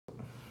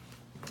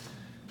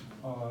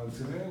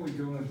Today we're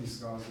going to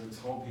discuss the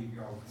topic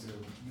of the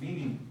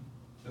meaning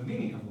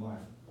of life.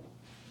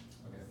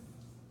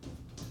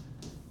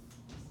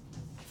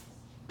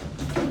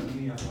 Okay.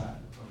 Meaning of life.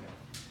 Okay.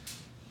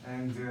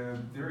 And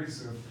there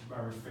is a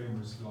very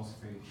famous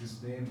philosopher.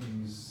 His name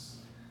is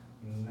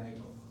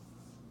Nagel.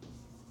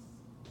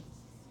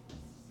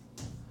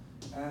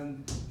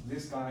 And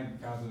this guy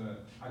got an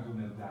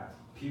argument that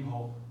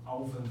people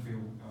often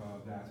feel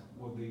that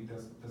what they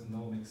does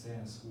not make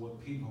sense.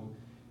 What people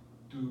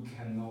do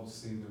cannot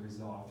see the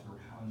result after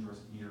hundreds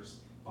of years,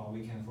 but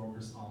we can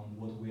focus on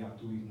what we are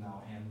doing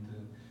now and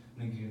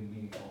make it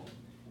meaningful.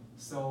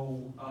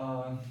 So,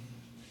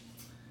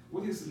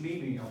 what is the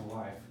meaning of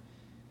life?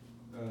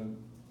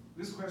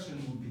 This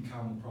question will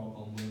become a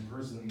problem when a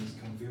person is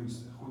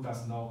confused, who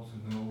does not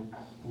know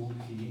who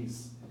he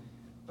is,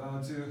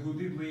 but who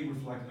deeply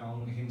reflect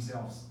on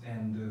himself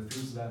and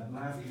feels that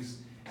life is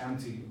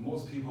empty.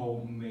 Most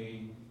people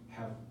may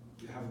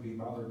have been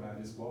bothered by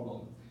this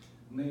problem,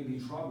 may be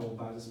troubled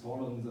by this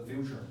problem in the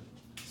future.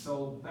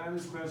 So that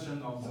is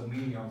question of the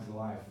meaning of the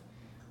life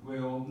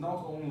will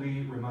not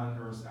only remind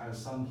us at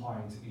some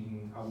point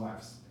in our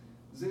lives.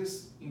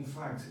 This, in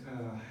fact,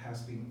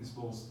 has been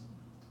exposed.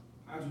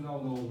 I do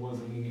not know what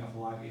the meaning of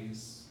life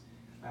is,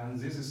 and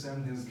this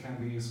sentence can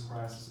be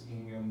expressed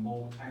in a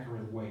more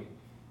accurate way.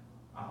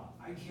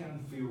 I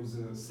can feel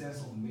the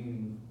sense of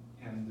meaning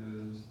and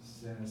the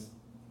sense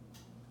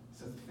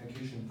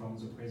satisfaction from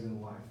the present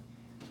life.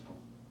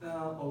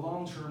 A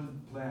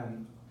long-term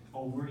plan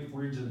or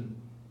vision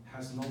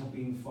has not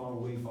been far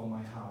away from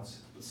my heart,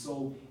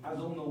 so I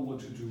don't know what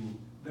to do.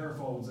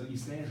 Therefore, the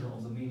essential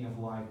of the meaning of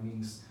life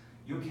means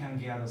you can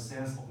get a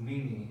sense of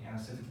meaning and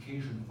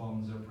satisfaction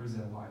from the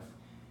present life.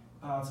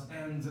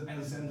 And at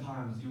the same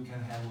time, you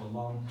can have a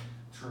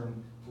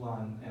long-term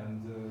plan,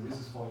 and this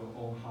is for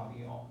your own heart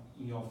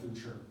in your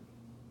future.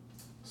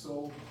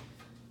 So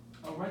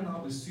right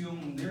now,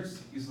 assume there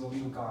is a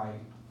little guy.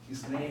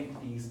 His name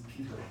is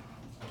Peter.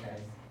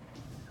 Okay.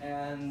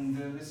 And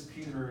this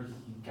Peter,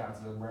 he got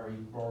a very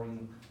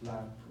boring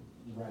life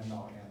right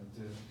now.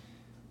 And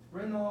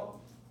right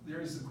now,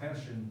 there is a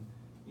question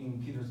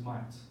in Peter's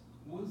mind.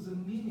 What's the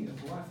meaning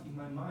of life in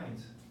my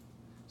mind?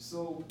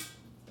 So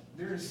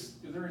there is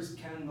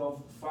kind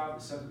of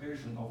five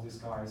situations of these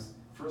guys.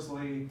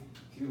 Firstly,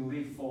 he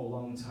lived for a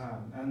long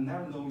time and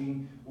never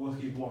knowing what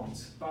he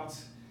wants, but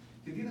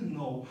he didn't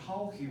know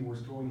how he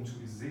was going to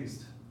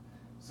exist.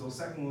 So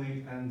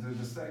secondly, and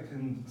the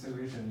second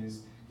situation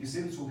is he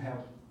seems to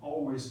have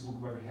always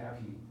looked very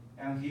happy,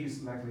 and he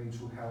is likely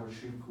to have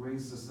achieved great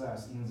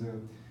success in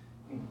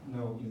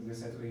this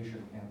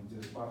situation,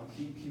 but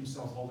he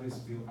himself always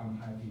feel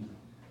unhappy.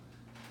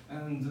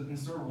 And in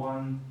third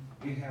one,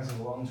 he has a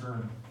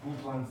long-term good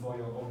plan for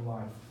your own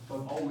life, but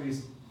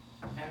always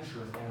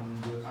anxious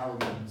and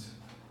arrogant.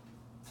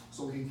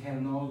 So he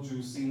cannot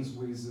do things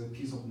with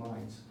peace of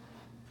mind.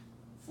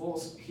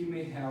 Fourth, he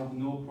may have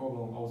no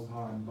problem all the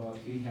time, but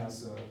he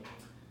has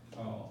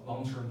a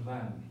long-term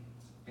plan,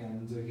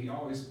 and he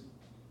always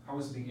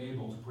being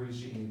able to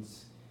appreciate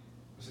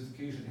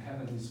satisfaction,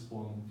 happiness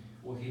from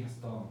what he has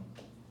done.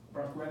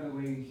 But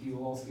gradually, he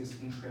lost his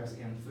interest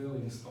and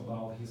feelings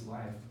about his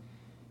life,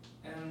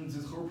 and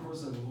this whole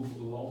person lose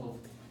a lot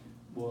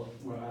of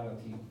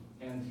reality,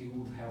 and he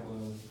would have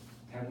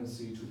a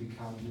tendency to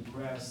become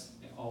depressed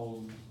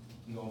or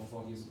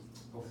for his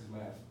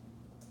life.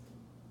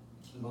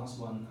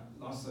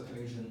 Last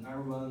situation,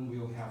 everyone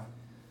will have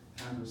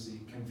fantasy,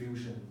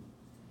 confusion,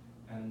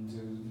 and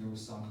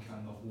some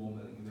kind of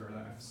moment in their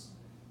lives.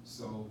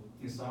 So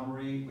in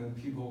summary, when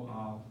people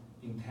are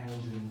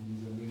intelligent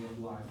in the meaning of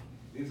life,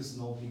 it is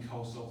not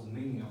because of the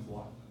meaning of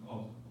life,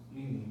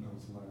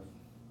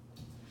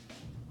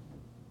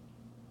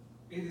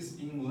 It is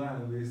in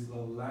line with the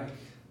lack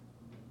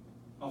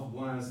of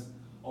one's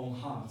own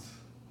heart.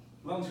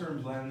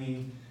 Long-term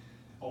planning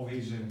or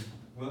vision,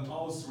 when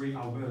all three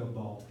are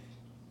available,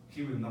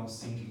 he will not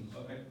thinking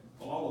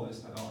all of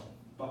this at all,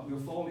 but will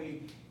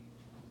fully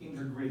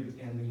integrate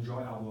and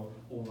enjoy our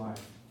own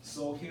life.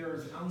 So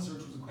here's the answer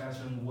to the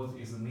question, what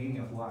is the meaning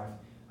of life?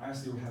 I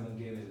still haven't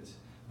get it,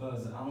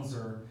 but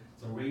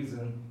the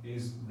reason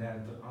is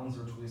that the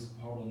answer to this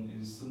problem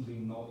is simply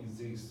not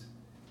exist.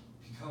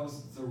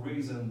 Because the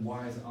reason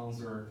why the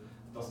answer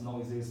does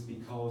not exist,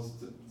 because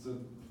the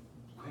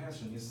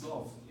question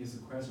itself is a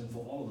question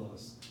for all of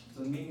us.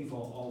 The meaning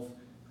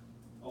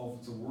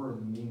of the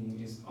word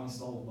meaning is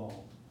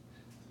unsolvable.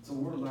 The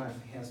word life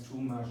has too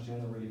much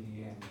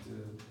generality, and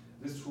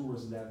these two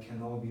words that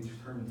cannot be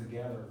determined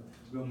together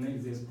will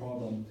make this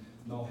problem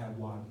not have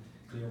one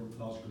clear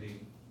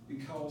logically.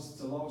 Because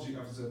the logic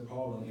of the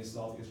problem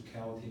itself is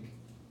chaotic,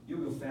 you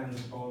will find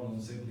the problem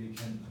simply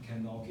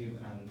cannot give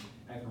an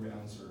accurate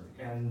answer,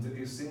 and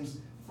it seems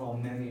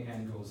from many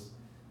angles.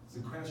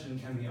 The question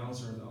can be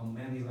answered on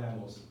many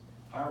levels.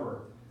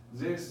 However,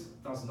 this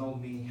does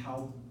not mean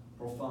how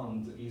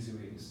profound the issue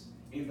is.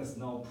 It does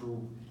not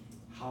prove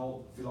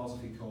how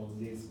philosophical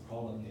this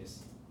problem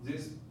is.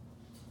 This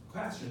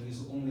question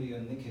is only a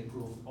naked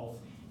proof of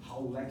how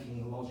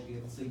lacking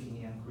logical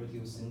thinking and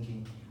creative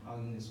thinking are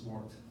in this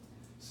world.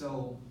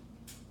 So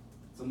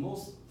the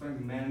most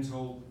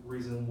fundamental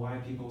reason why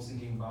people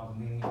thinking about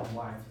the meaning of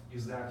life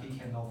is that he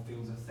cannot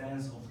feel the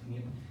sense of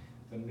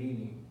the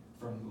meaning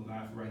from the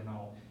life right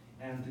now,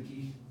 and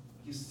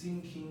he's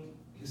thinking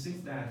he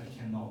thinks that he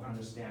cannot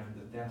understand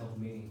the depth of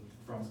meaning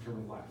from his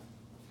current life.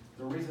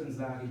 The reason is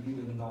that he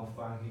did not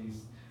find his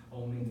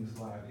own meaning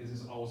in life. It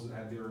is also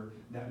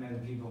that many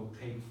people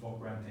take for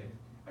granted.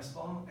 As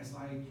long as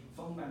I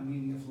found my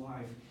meaning of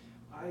life,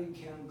 I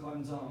can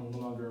climb down, no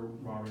longer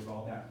worry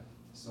about that.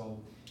 So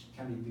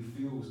can be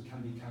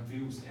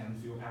confused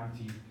and feel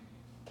empty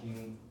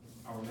in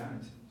our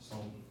mind. So,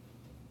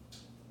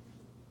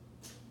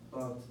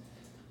 but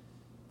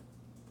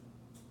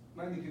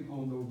many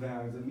people know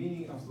that the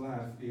meaning of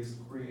life is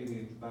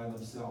created by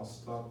themselves,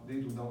 but they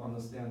do not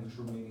understand the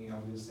true meaning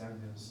of this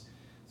sentence.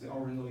 The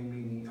original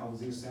meaning of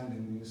this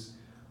sentence is,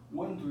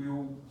 when do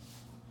you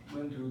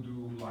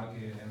do like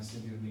it and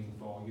think it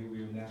meaningful, you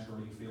will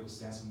naturally feel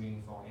sense of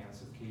meaningful and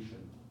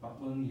satisfaction. But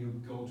when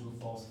you go to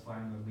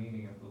falsifying the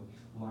meaning of the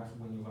life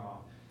when you are,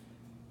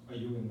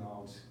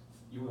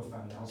 you will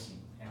find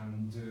nothing,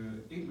 and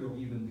it will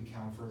even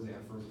become further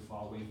and further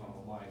far away from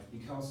the life,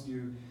 because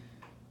you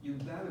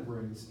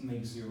deliberate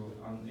makes you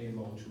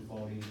unable to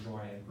fully enjoy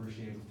and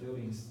appreciate the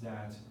feelings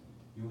that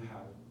you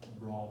have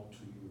brought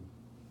to you.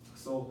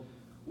 So,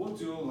 what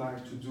do you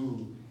like to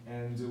do,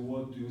 and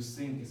what do you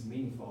think is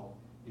meaningful?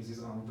 This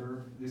is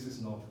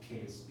not the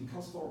case,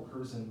 because for a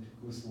person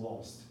who is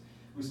lost,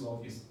 whose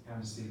love is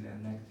empty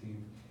and negative,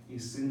 he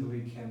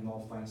simply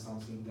cannot find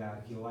something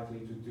that he likely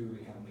to do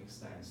and make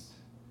sense.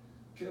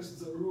 Because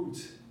the root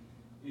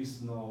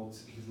is not,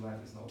 his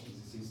life is not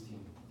existing.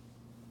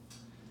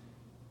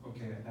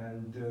 Okay,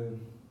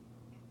 and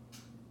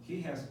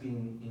he has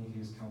been in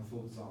his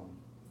comfort zone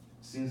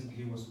since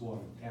he was born,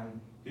 and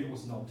he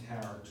was not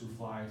tired to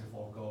fight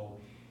for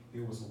goal. He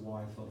was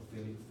white for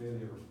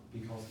failure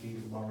because he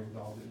worried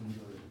about the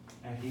injury,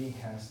 and he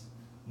has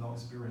no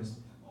experience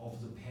of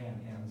the pain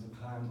and the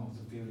climb of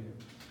the failure.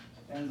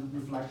 And the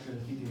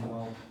reflection, he did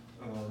not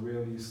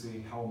really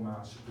see how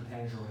much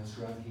potential and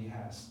strength he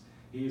has.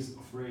 He is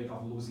afraid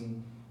of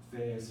losing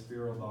faith,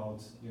 fear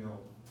about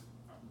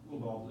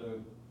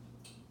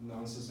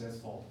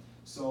non-successful.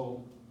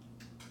 So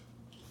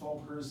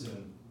for a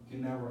person, he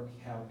never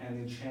have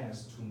any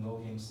chance to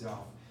know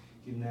himself.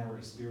 He never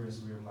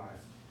experienced real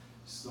life.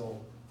 So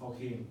for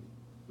him,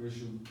 we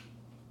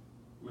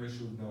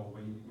should know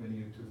we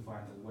need to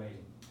find a way.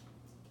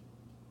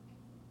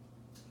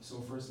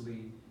 So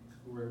firstly,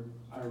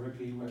 I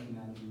really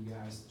recommend you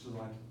guys to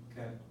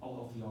get out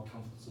of your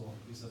comfort zone.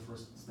 It's the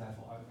first step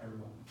for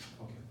everyone.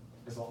 Okay,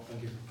 that's all.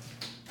 Thank you.